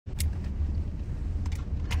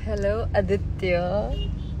Hello, Aditya.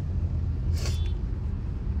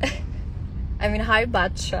 I mean, hi,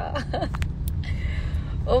 Badsha.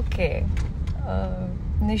 Okay.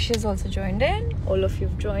 Nish has also joined in. All of you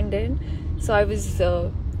have joined in. So I was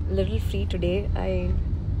a little free today. I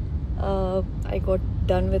got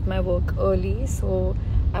done with my work early. So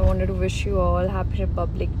I wanted to wish you all Happy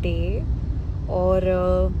Republic Day. Or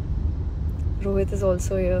Rohit is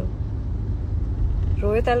also here.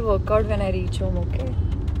 Rohit, I'll work out when I reach home, okay?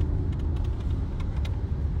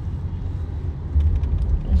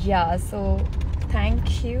 Yeah, so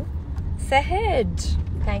thank you. Sahaj,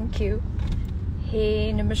 thank you.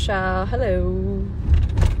 Hey, Nimisha, hello.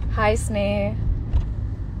 Hi, Sneh.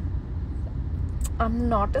 I'm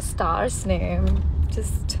not a star, Sneh. I'm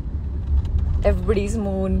just everybody's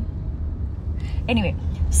moon. Anyway,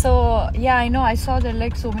 so yeah, I know I saw there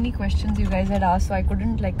like so many questions you guys had asked, so I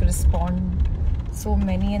couldn't like respond so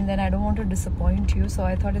many, and then I don't want to disappoint you, so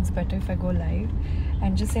I thought it's better if I go live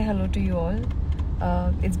and just say hello to you all.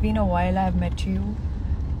 It's been a while I've met you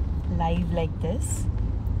live like this,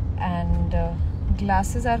 and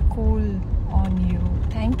glasses are cool on you.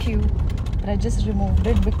 Thank you. But I just removed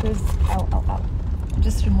it because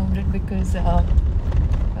just removed it because I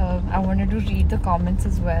wanted to read the comments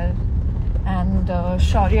as well. And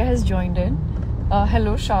Shaurya has joined in.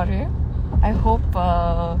 Hello, Shaurya. I hope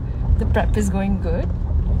the prep is going good.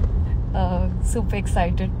 Super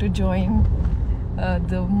excited to join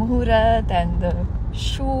the Muhurat and the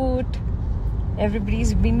shoot.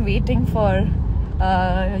 Everybody's been waiting for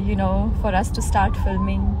for us to start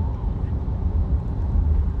filming.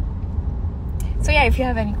 So yeah, if you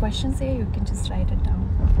have any questions here, you can just write it down.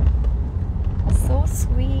 So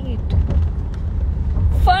sweet.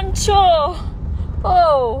 Funcho!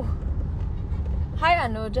 Oh! Hi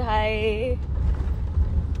Anuj, hi!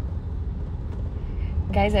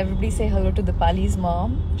 Guys, everybody say hello to Dipali's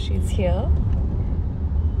mom. She's here.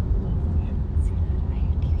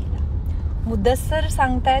 मुद्दस्सर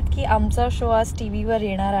सांगतायत की आमचा show आज टीव्हीवर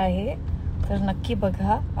येणार आहे, तर नक्की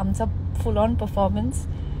बघा आमचा full on performance.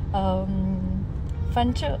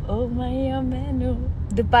 फंच oh my menu.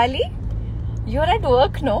 Dipali, you're at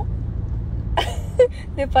work, no?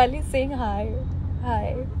 Dipali saying hi.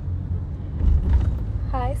 Hi.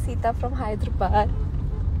 Hi, Sita from Hyderabad.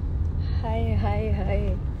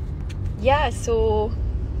 Hi. Yeah, so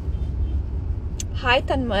hi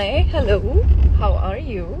Tanmay, hello. How are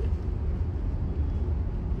you?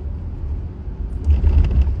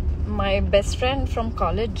 My best friend from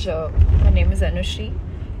college, her name is Anushri,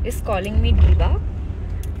 is calling me diva.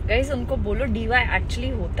 Guys, उनको बोलो diva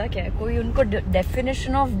actually होता क्या है? कोई उनको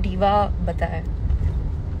definition of diva बताए.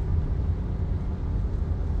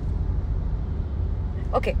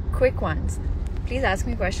 Okay, quick ones. Please ask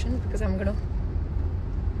me questions because I'm gonna.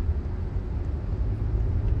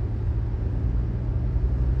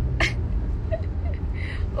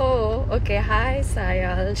 Oh, okay. Hi,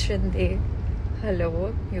 Sayal, Shinde.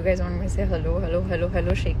 Hello. You guys want me to say hello,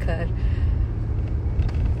 Shekhar.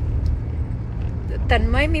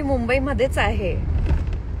 Tanmay, मी मुंबईमध्येच आहे.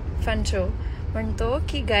 Fancho. म्हणतो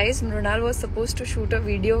की guys, Mrunal was supposed to shoot a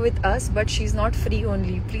video with us, but she's not free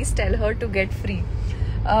only. Please tell her to get free.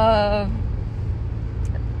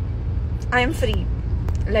 I'm free.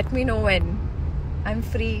 Let me know when. I'm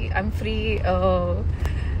free.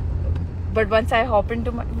 But once I hop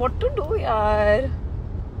into my... What to do, yaar?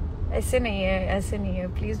 ऐसे नहीं है.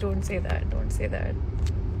 Please don't say that. Don't say that.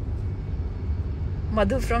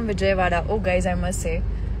 Madhu from Vijayawada. Oh, guys, I must say,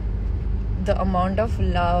 the amount of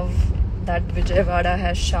love that Vijayawada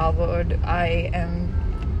has showered, I am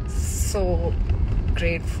so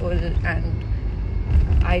grateful, and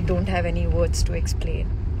I don't have any words to explain.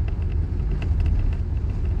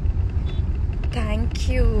 Thank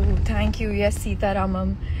you. Yes, Sita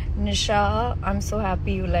Ramam. Nisha, I'm so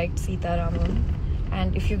happy you liked Sita Ramam.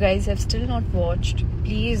 And if you guys have still not watched,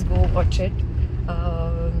 please go watch it.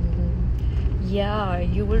 Yeah,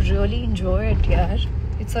 you will really enjoy it, yaar.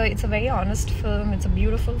 It's a very honest film. It's a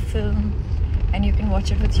beautiful film, and you can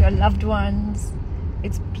watch it with your loved ones.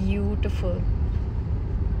 It's beautiful.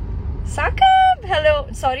 Sakab, hello.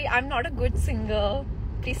 Sorry, I'm not a good singer.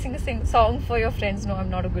 Please sing a song for your friends. No, I'm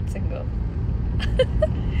not a good singer.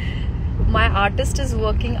 My artist is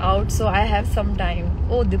working out, so I have some time.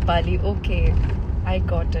 Oh, Dipali, okay, I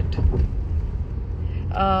got it.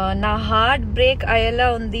 Na heartbreak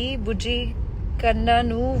ayala undi buji kanna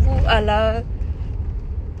nuvu ala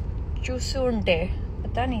chusunte.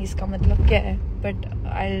 Pata nahi iska matlab kya hai, but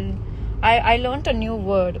I learnt a new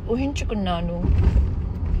word, uhinchukunnanu,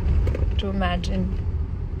 to imagine.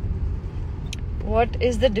 What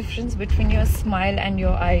is the difference between your smile and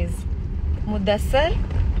your eyes? Mudassar,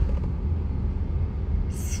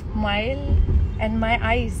 smile and my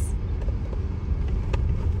eyes.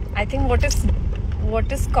 I think what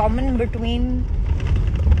is common between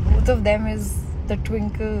both of them is the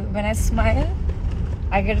twinkle. When I smile,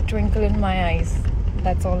 I get a twinkle in my eyes.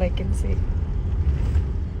 That's all I can say.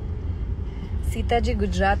 Sita ji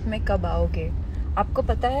Gujarat में कब आओगे? आपको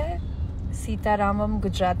पता है सीतारामम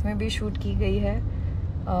गुजरात में भी shoot की गई है.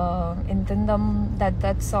 In Tindam,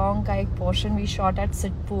 that song का एक portion we shot at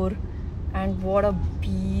Sitpur, and what a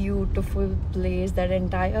beautiful place. That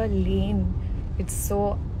entire lane, it's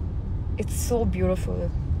so beautiful,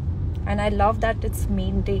 and I love that it's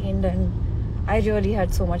maintained, and I really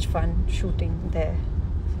had so much fun shooting there.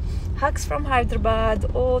 Hugs from Hyderabad.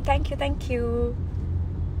 Oh, thank you.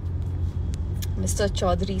 Mr.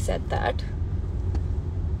 Chaudhary said that.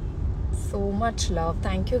 So much love.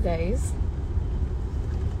 Thank you, guys.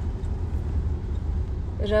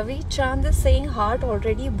 Ravi Chand is saying heart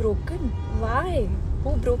already broken. Why?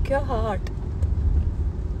 Who broke your heart?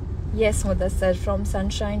 Yes, Mudassar, from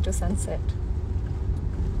sunshine to sunset.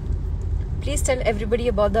 Please tell everybody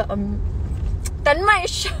about the Tanmay,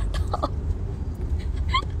 shut up.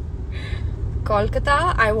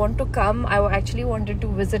 Kolkata, I want to come. I actually wanted to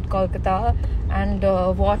visit Kolkata and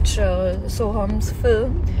watch Soham's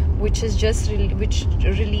film, which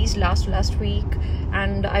released last week,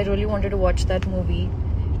 and I really wanted to watch that movie.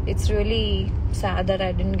 It's really sad that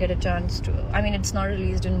I didn't get a chance to. I mean, it's not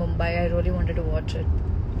released in Mumbai. I really wanted to watch it.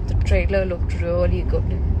 The trailer looked really good.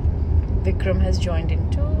 Vikram has joined in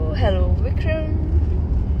too. Hello, Vikram.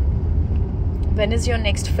 When is your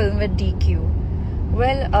next film with DQ?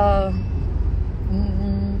 Well,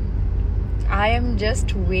 I am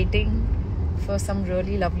just waiting for some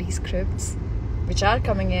really lovely scripts which are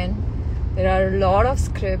coming in. There are a lot of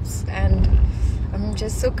scripts, and I'm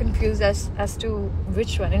just so confused as to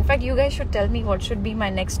which one. In fact, you guys should tell me what should be my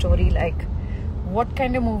next story. Like, what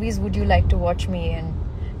kind of movies would you like to watch me in?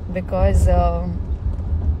 Because there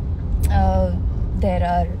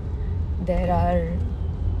are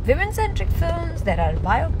women-centric films, there are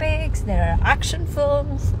biopics, there are action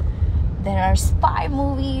films, there are spy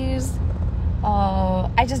movies.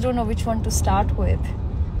 I just don't know which one to start with.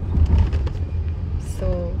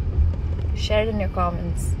 So share it in your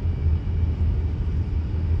comments.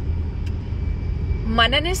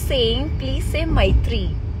 Manan is saying, please say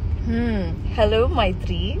Maitri. Hello,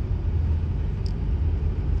 Maitri.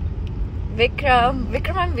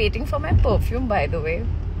 Vikram, I'm waiting for my perfume, by the way.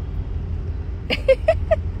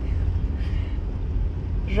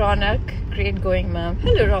 Ronak, great going, ma'am.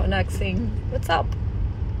 Hello, Ronak Singh. What's up?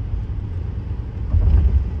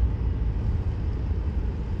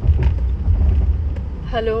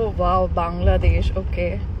 Hello, wow, Bangladesh.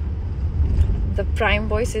 Okay. The prime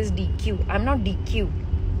boy says DQ. I'm not DQ.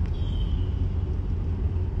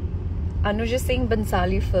 Anuj is saying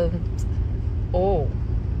Bansali films. Oh,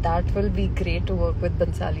 that will be great to work with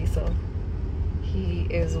Bansali, sir. He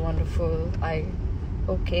is wonderful.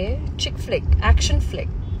 Okay. Chick flick. Action flick.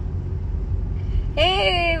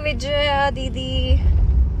 Hey, Vijaya Didi.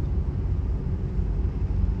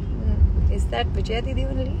 Is that Vijaya Didi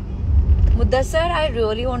only? Mudassar, I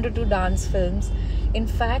really want to do dance films. In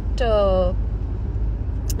fact, there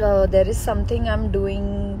is something I'm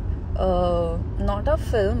doing, not a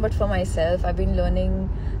film, but for myself. I've been learning,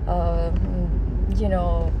 I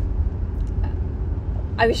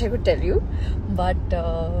wish I could tell you, but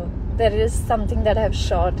there is something that I've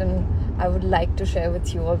shot and I would like to share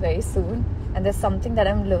with you all very soon. And there's something that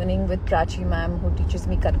I'm learning with Prachi ma'am, who teaches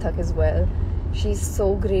me Kathak as well. She's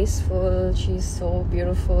so graceful, she's so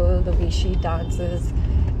beautiful, the way she dances,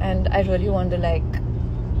 and I really want to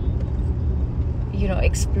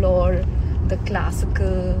explore the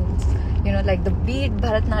classicals, like the beat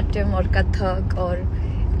Bharatnatyam or Kathak or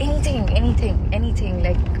anything,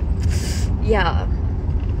 like, yeah.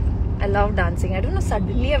 I love dancing. I don't know,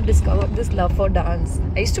 suddenly I've discovered this love for dance.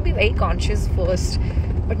 I used to be very conscious first,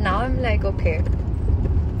 but now I'm like, okay.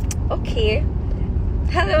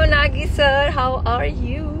 Hello, Nagi sir. How are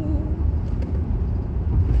you?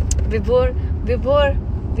 Vibhor,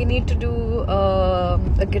 we need to do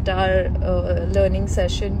a guitar learning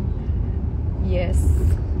session. Yes.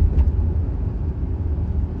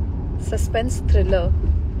 Suspense thriller.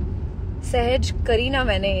 सहज करी ना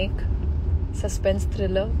मैंने एक suspense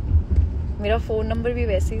thriller. मेरा phone number भी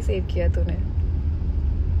वैसे ही save किया तूने.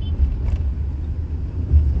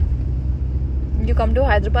 You come to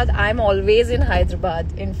Hyderabad? I'm always in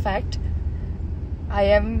Hyderabad. In fact,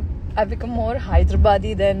 I've become more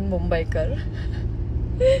Hyderabadi than Mumbaikar.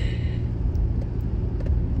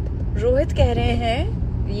 Rohit कह रहे हैं,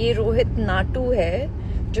 ये रोहित नाटू है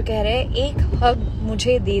जो कह रहे हैं एक हग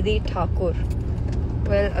मुझे दे दे ठाकुर.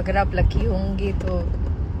 Well, अगर आप लकी होंगे तो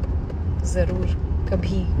ज़रूर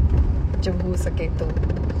कभी जब हो सके तो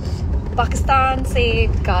पाकिस्तान से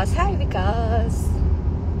विकास। हाय विकास।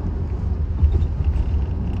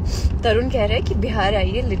 तरुण कह रहे हैं कि बिहार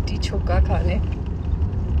आइए लिट्टी चोखा खाने।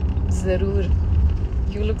 ज़रूर।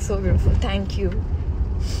 You look so beautiful. Thank you.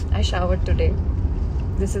 I showered today.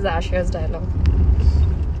 This is Ashia's dialogue.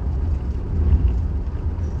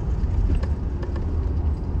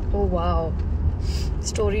 Oh wow.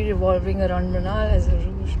 Story revolving around Mrunal as a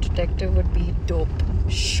Rouge detective would be dope.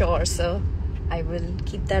 Sure, sir. I will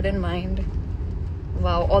keep that in mind.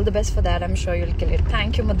 Wow, all the best for that. I'm sure you'll kill it.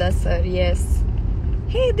 Thank you, Mudassar. Yes.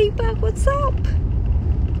 Hey, Deepak, what's up?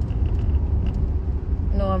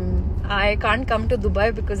 No, I can't come to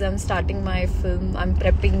Dubai because I'm starting my film. I'm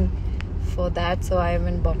prepping for that, so I am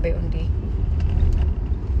in Bombay only.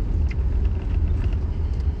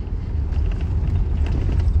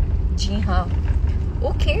 Ji haan.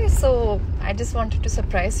 Okay, so I just wanted to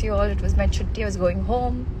surprise you all. It was my chutti. I was going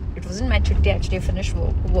home. It wasn't my chutti. Actually, I finished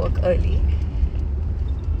work early.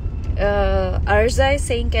 Arza is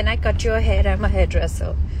saying, can I cut your hair? I'm a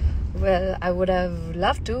hairdresser. Well, I would have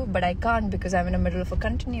loved to, but I can't because I'm in the middle of a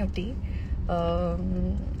continuity.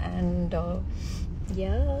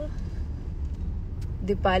 Yeah.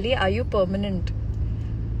 Dipali, are you permanent?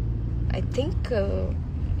 I think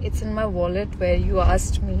it's in my wallet where you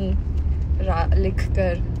asked me. Likh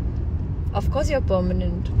kar. Of course you're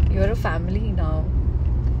permanent. You're a family now.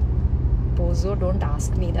 Bozo, don't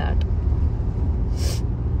ask me that.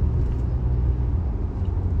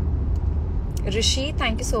 Rishi,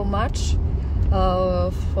 thank you so much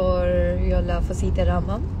for your love for Sita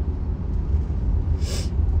Ramam.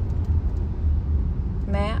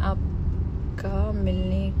 मैं आपका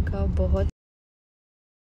मिलने का बहुत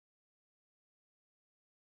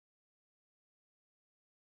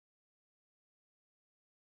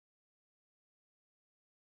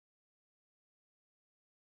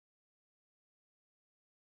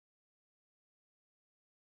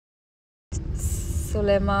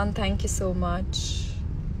Suleman, thank you so much.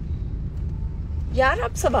 यार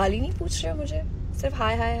आप सवाल ही नहीं पूछ रहे हो मुझे, सिर्फ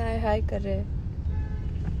हाय हाय हाय हाय कर रहे हैं।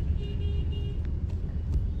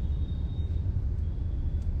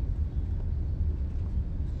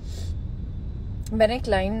 मैंने एक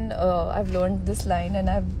line I've learned this line and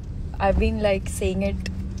I've been like saying it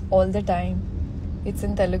all the time. It's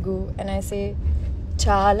in Telugu and I say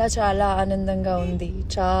చాలా చాలా ఆనందంగా ఉంది,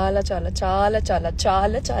 చాలా చాలా చాలా చాలా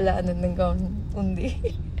చాలా చాలా ఆనందంగా ఉంది.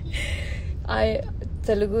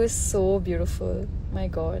 Telugu is so beautiful, my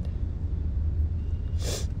god.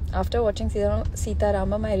 After watching Sita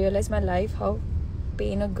Ramam, I realized my life, how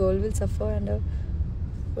pain a girl will suffer and a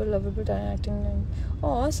lovable talent acting.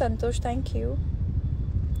 Oh, Santosh, thank you.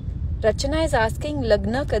 Rachana is asking,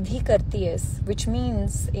 Lagna kadhi karti hai, which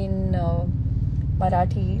means in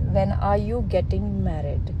Marathi, when are you getting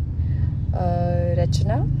married?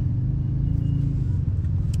 Rachana,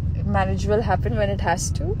 marriage will happen when it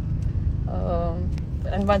has to,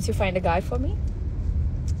 and once you find a guy for me.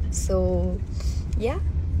 So yeah,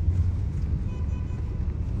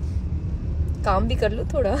 काम भी कर लो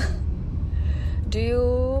थोड़ा. Do you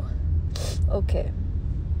okay?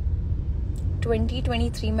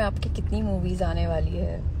 2023 में आपकी कितनी movies आने वाली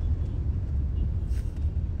है?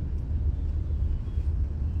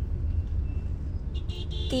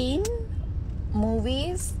 3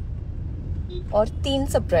 मूवीज और 3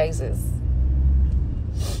 सरप्राइजेस.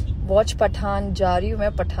 वॉच पठान, जा रही हूँ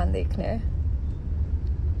मैं पठान देखने.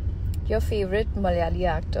 Your favourite Malayali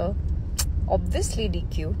actor? Obviously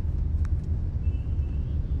DQ.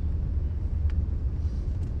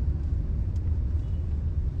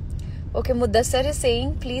 Okay, Mudassar is saying,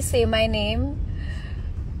 please say my name.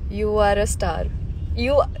 You are a star.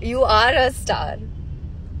 You are a star.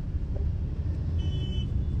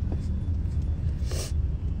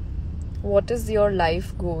 What is your life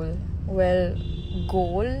goal? Well,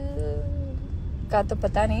 goal का तो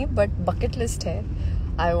पता नहीं, but bucket list है.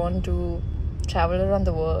 I want to travel around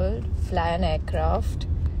the world, fly an aircraft,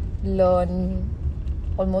 learn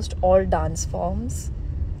almost all dance forms,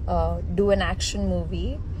 do an action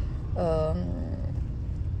movie.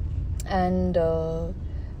 And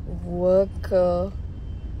work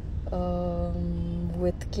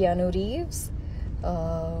with Keanu Reeves,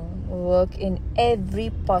 work in every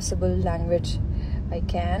possible language I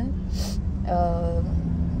can,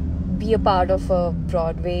 be a part of a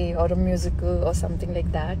Broadway or a musical or something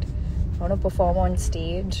like that. I want to perform on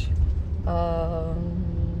stage.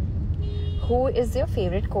 Who is your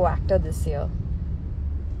favorite co-actor this year?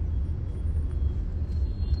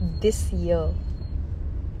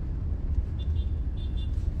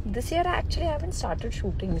 This year I haven't started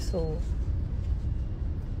shooting, so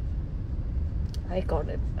I got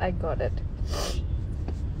it.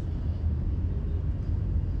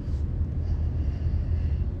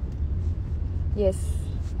 Yes.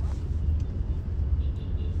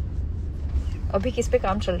 अभी किस पे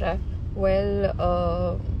काम चल रहा है? Well,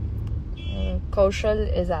 Kaushal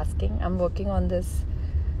is asking. I'm working on this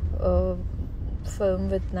film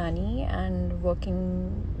with Nani and working,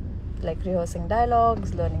 like rehearsing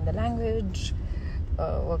dialogues, learning the language,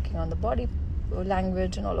 working on the body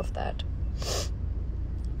language and all of that.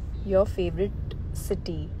 Your favorite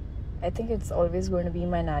city? I think it's always going to be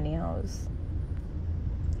my Nani house.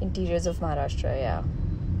 Interiors of Maharashtra, yeah.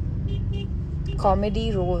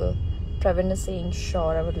 Comedy role. Pravin is saying,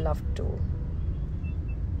 sure, I would love to.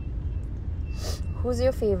 Who's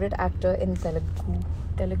your favorite actor in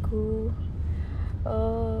Telugu?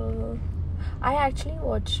 I actually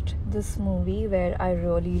watched this movie where I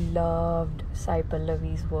really loved Sai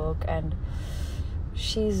Pallavi's work, and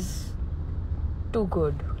she's too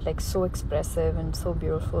good, like so expressive and so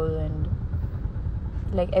beautiful, and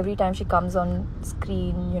like every time she comes on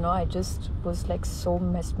screen, you know, I just was like so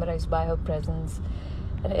mesmerized by her presence.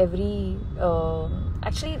 And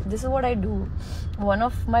actually this is what I do. One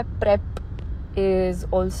of my prep is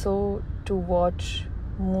also to watch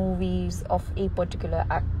movies of a particular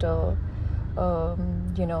actor,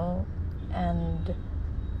 you know, and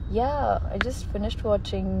yeah, I just finished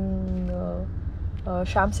watching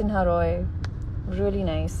Shyam Sinha Roy. Really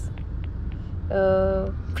nice.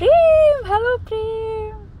 Prem! Hello,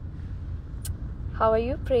 Prem! How are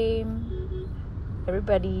you, Prem?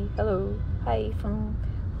 Everybody, hello. Hi,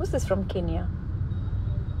 who's this from Kenya?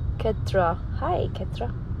 Ketra. Hi,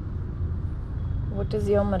 Ketra. What is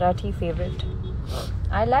your Marathi favorite?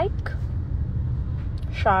 I like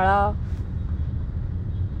Shala.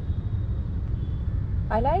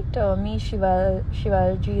 I liked Me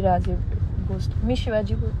Shivaji Raje Ghost. Me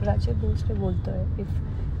Shivaji Raje Ghost bolta hai. If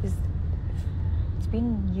it's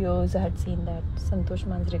been years I had seen that. Santosh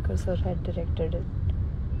Manjrekar sir had directed it.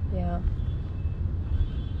 Yeah.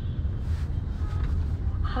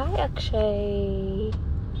 Hi Akshay.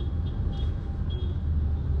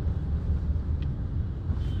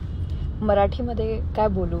 मराठीमध्ये काय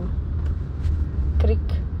बोलू?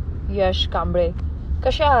 क्रिक यश कांबळे,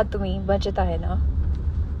 कसे आहात तुम्ही? मजेत आहे ना?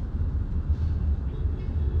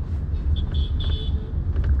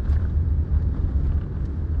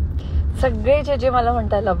 सगळे जे मला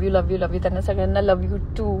म्हणतात love you love you love you, त्यांना सगळ्यांना love you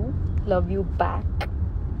to, love you back.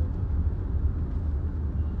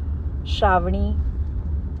 Shravani,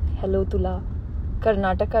 hello तुला.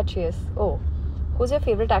 कर्नाटकाची आहेस? ओ, who's your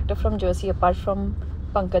favorite actor from Jersey apart from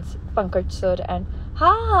Pankaj sir and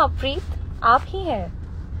हाँ प्रीत, आप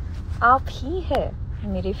ही है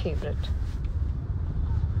मेरी favourite.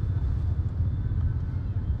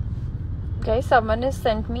 Guys, someone has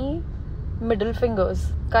sent me middle fingers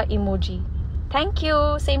का emoji. Thank you,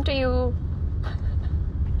 same to you.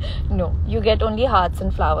 No, you get only hearts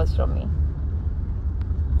and flowers from me.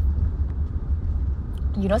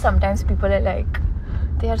 You know, sometimes people are like,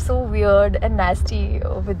 they are so weird and nasty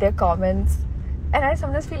with their comments. And I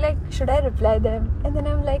sometimes feel like, should I reply them? And then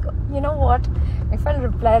I'm like, you know what? If I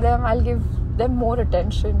reply them, I'll give them more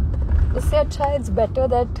attention. Usse acha, it's better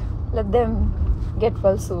that let them get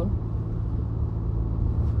well soon.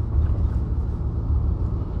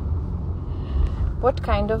 What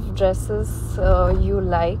kind of dresses you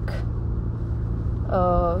like?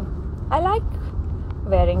 I like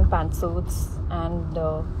wearing pantsuits and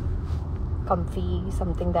comfy,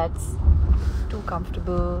 something that's too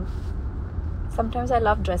comfortable. Sometimes I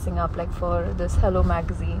love dressing up, like for this Hello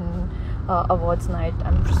magazine awards night.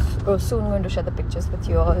 I'm soon going to share the pictures with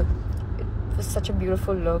you all. It was such a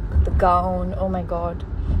beautiful look. The gown, oh my god,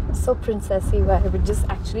 so princessy vibe. It just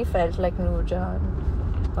actually felt like Noorjan.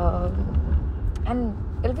 And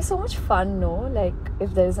it'll be so much fun, no? Like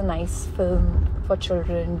if there is a nice film for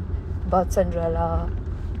children about Cinderella,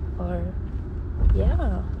 or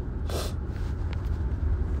yeah.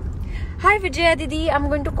 Hi Vijaya Didi, I'm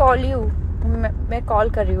going to call you. मैं call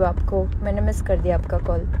कर रही हूँ आपको, मैंने miss कर दिया आपका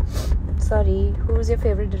call, sorry. Who is your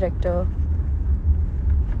favourite director?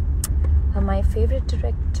 My favourite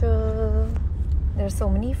director, there are so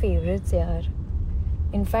many favourites यार.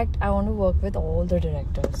 In fact, I want to work with all the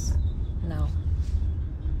directors now.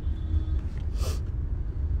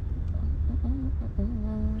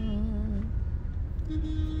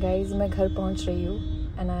 Guys, मैं घर पहुँच रही हूँ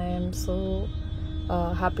and I am so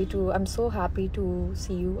I'm so happy to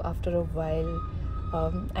see you after a while.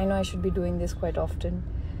 I know I should be doing this quite often.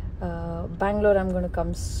 Bangalore, I'm going to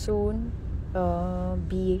come soon.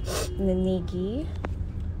 Be Nigi.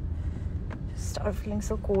 start feeling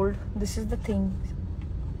so cold. This is the thing.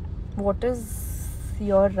 What is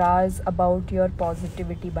your raz about your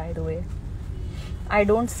positivity, by the way? I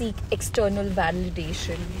don't seek external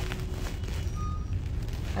validation.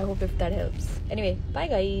 I hope if that helps. Anyway, bye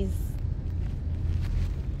guys.